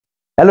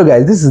Hello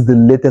guys, this is the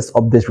latest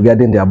update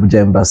regarding the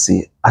Abuja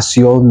embassy. As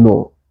you all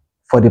know,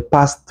 for the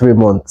past 3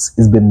 months,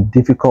 it's been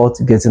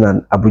difficult getting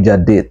an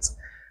Abuja date.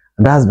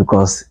 And that's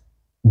because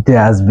there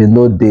has been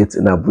no date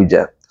in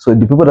Abuja. So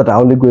the people that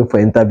are only going for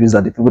interviews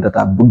are the people that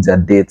have booked their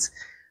dates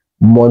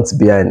months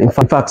behind. In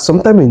fact,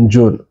 sometime in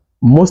June,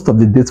 most of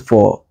the dates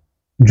for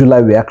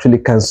July were actually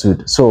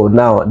cancelled. So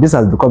now this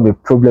has become a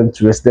problem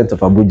to residents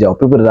of Abuja or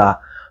people that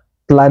are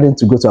planning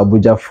to go to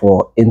Abuja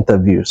for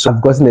interviews. So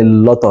I've gotten a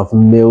lot of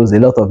mails, a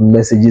lot of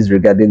messages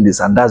regarding this,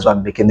 and that's why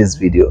I'm making this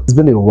video. It's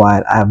been a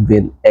while. I've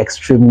been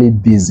extremely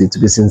busy, to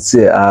be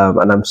sincere,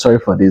 and I'm sorry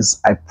for this.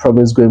 I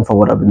promise going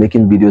forward I'll be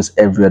making videos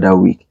every other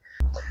week.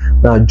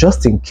 Now,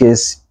 just in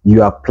case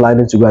you are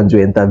planning to go and do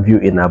an interview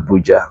in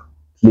Abuja,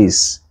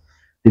 please,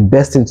 the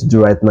best thing to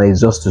do right now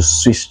is just to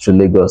switch to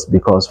Lagos,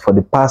 because for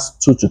the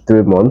past 2 to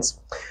 3 months,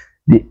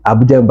 the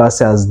Abuja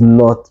embassy has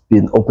not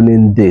been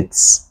opening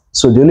dates.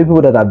 So the only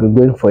people that have been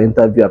going for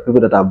interview are people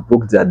that have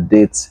booked their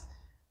dates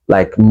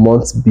like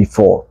months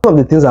before. One of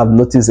the things I've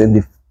noticed in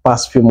the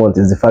past few months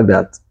is the fact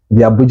that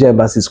the Abuja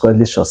embassy is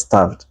currently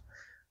short-staffed.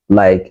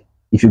 Like,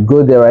 if you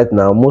go there right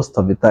now, most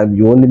of the time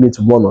you only meet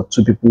 1 or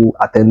 2 people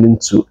attending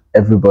to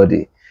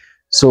everybody.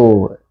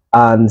 So,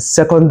 and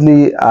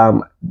secondly,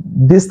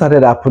 this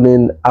started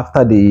happening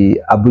after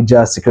the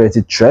Abuja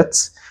security threat.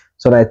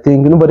 So I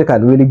think nobody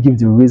can really give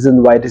the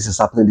reason why this is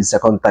happening the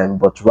second time.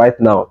 But right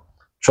now,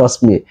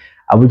 trust me,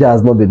 Abuja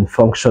has not been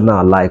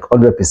functional like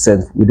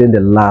 100% within the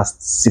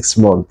last 6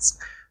 months.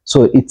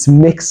 So it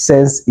makes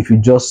sense if you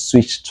just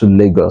switch to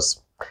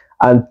Lagos.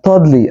 And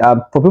thirdly,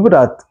 for people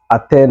that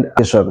attend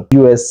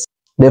US,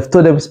 they've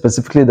told them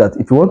specifically that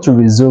if you want to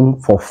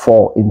resume for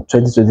fall in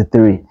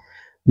 2023,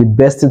 the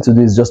best thing to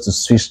do is just to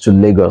switch to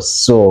Lagos.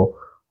 So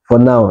for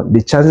now,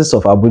 the chances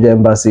of Abuja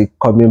embassy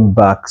coming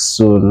back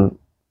soon,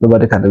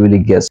 nobody can really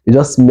guess. It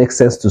just makes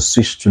sense to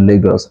switch to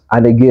Lagos.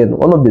 And again,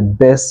 one of the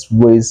best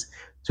ways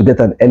to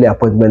get an early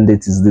appointment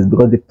date is this,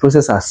 because the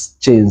process has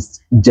changed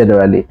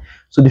generally.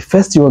 So the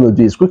first thing you want to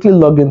do is quickly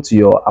log into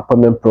your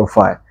appointment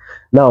profile.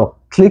 Now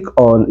click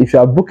on, if you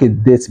have booked a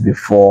date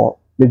before,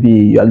 maybe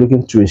you are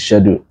looking to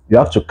reschedule, you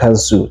have to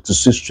cancel to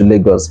switch to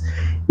Lagos.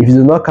 If you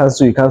do not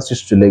cancel, you can't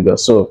switch to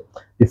Lagos. So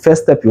the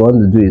first step you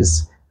want to do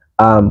is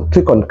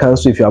click on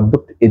cancel. If you have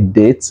booked a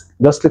date,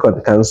 just click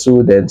on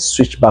cancel, then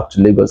switch back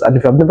to Lagos. And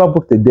if you have never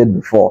booked a date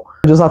before, what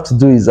you just have to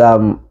do is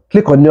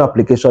click on new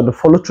application,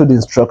 follow through the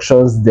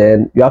instructions,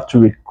 then you have to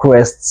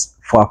request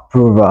for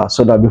approval.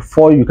 So that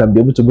before you can be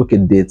able to book a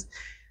date,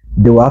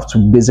 they will have to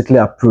basically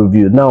approve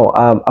you. Now,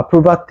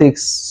 approval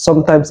takes,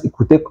 sometimes it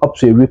could take up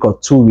to a week or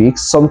 2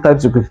 weeks.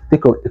 Sometimes it could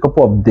take a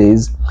couple of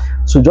days.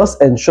 So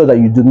just ensure that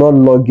you do not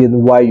log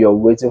in while you're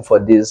waiting for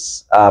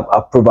this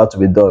approval to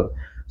be done.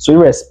 So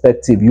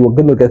irrespective, you are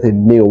going to get a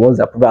mail once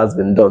the approval has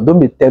been done. Don't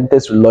be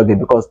tempted to log in,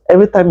 because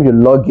every time you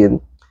log in,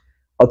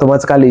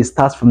 automatically it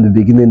starts from the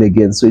beginning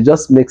again. So it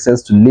just makes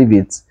sense to leave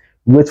it,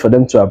 wait for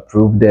them to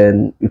approve,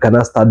 then you can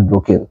now start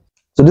booking.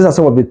 So these are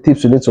some of the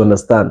tips you need to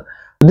understand.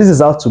 This is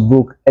how to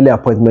book early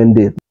appointment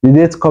date. The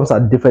date comes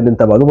at different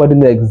intervals. Nobody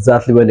knows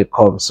exactly when it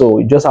comes, so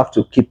you just have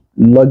to keep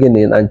logging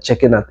in and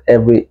checking at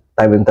every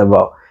time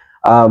interval.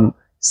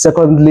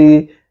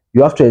 Secondly,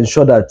 you have to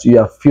ensure that you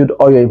have filled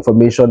all your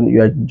information,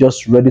 you are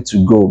just ready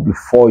to go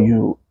before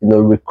you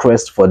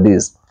request for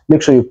this.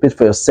 Make sure you paid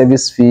for your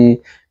service fee.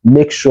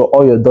 Make sure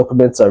all your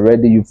documents are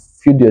ready. You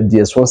filled your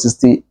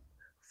DS-160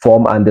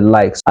 form and the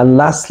likes. And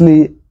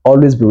lastly,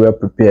 always be well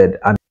prepared.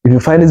 And if you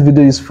find this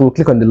video useful,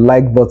 click on the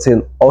like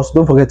button. Also,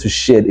 don't forget to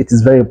share it. It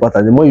is very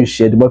important. The more you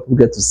share, the more people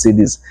get to see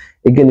this.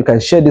 Again, you can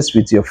share this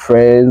with your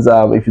friends.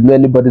 If you know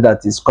anybody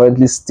that is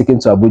currently sticking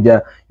to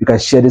Abuja, you can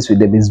share this with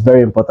them. It's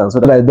very important, so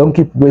that I don't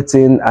keep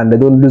waiting and they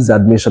don't lose the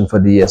admission for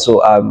the year.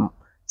 So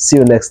see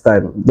you next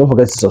time. Don't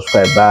forget to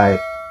subscribe. Bye.